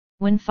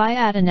When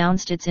Fiat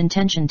announced its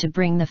intention to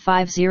bring the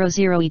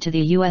 500e to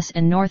the US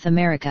and North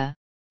America,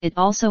 it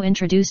also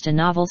introduced a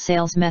novel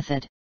sales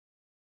method.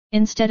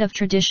 Instead of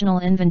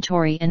traditional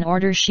inventory and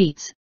order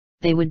sheets,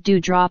 they would do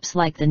drops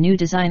like the new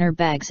designer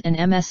bags and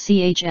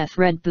MSCHF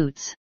red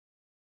boots.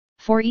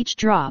 For each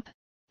drop,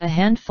 a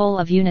handful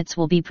of units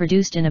will be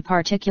produced in a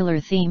particular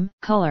theme,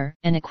 color,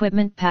 and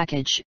equipment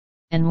package,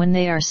 and when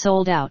they are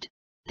sold out,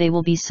 they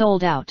will be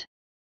sold out.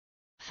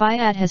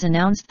 Fiat has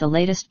announced the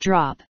latest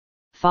drop,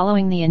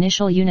 following the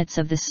initial units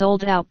of the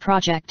sold-out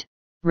project,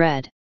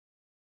 red.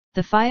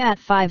 The Fiat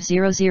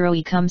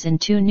 500e comes in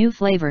two new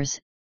flavors,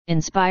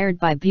 inspired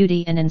by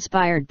beauty and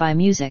inspired by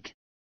music,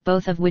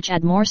 both of which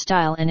add more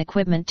style and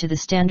equipment to the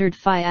standard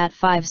Fiat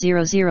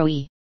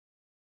 500e.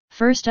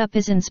 First up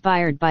is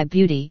Inspired by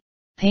Beauty,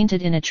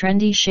 painted in a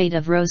trendy shade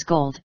of rose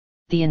gold.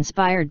 The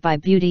Inspired by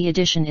Beauty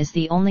edition is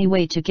the only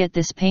way to get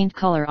this paint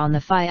color on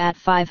the Fiat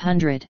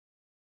 500.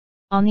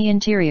 On the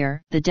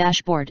interior, the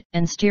dashboard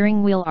and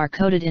steering wheel are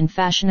coated in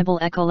fashionable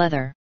eco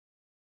leather.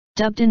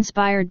 Dubbed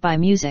Inspired by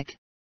Music,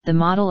 the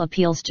model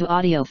appeals to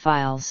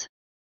audiophiles.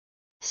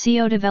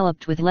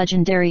 Co-developed with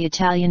legendary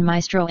Italian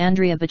maestro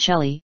Andrea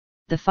Bocelli,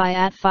 the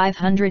Fiat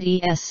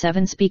 500e's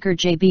 7-speaker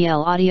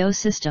JBL audio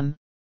system,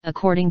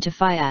 according to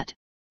Fiat,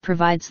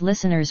 provides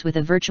listeners with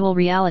a virtual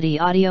reality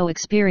audio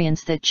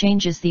experience that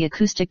changes the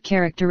acoustic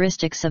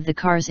characteristics of the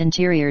car's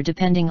interior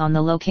depending on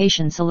the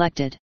location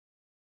selected.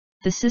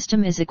 The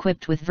system is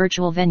equipped with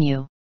virtual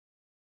venue.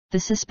 The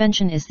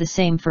suspension is the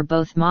same for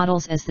both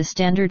models as the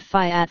standard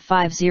Fiat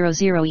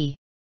 500e.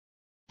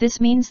 This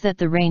means that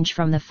the range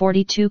from the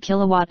 42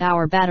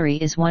 kWh battery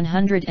is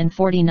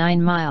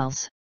 149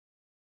 miles.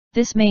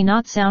 This may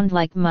not sound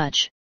like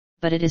much,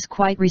 but it is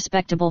quite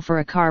respectable for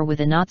a car with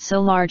a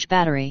not-so-large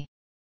battery.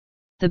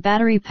 The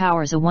battery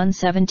powers a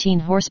 117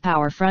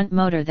 horsepower front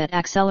motor that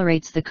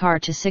accelerates the car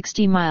to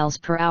 60 miles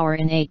per hour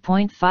in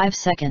 8.5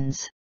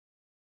 seconds.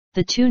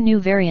 The two new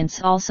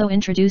variants also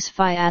introduce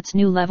Fiat's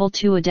new Level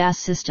 2 ADAS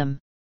system.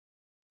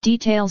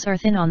 Details are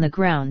thin on the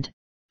ground,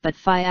 but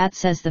Fiat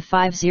says the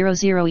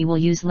 500e will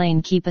use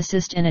lane keep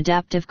assist and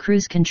adaptive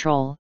cruise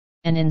control,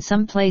 and in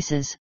some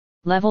places,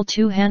 Level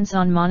 2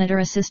 hands-on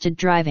monitor-assisted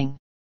driving.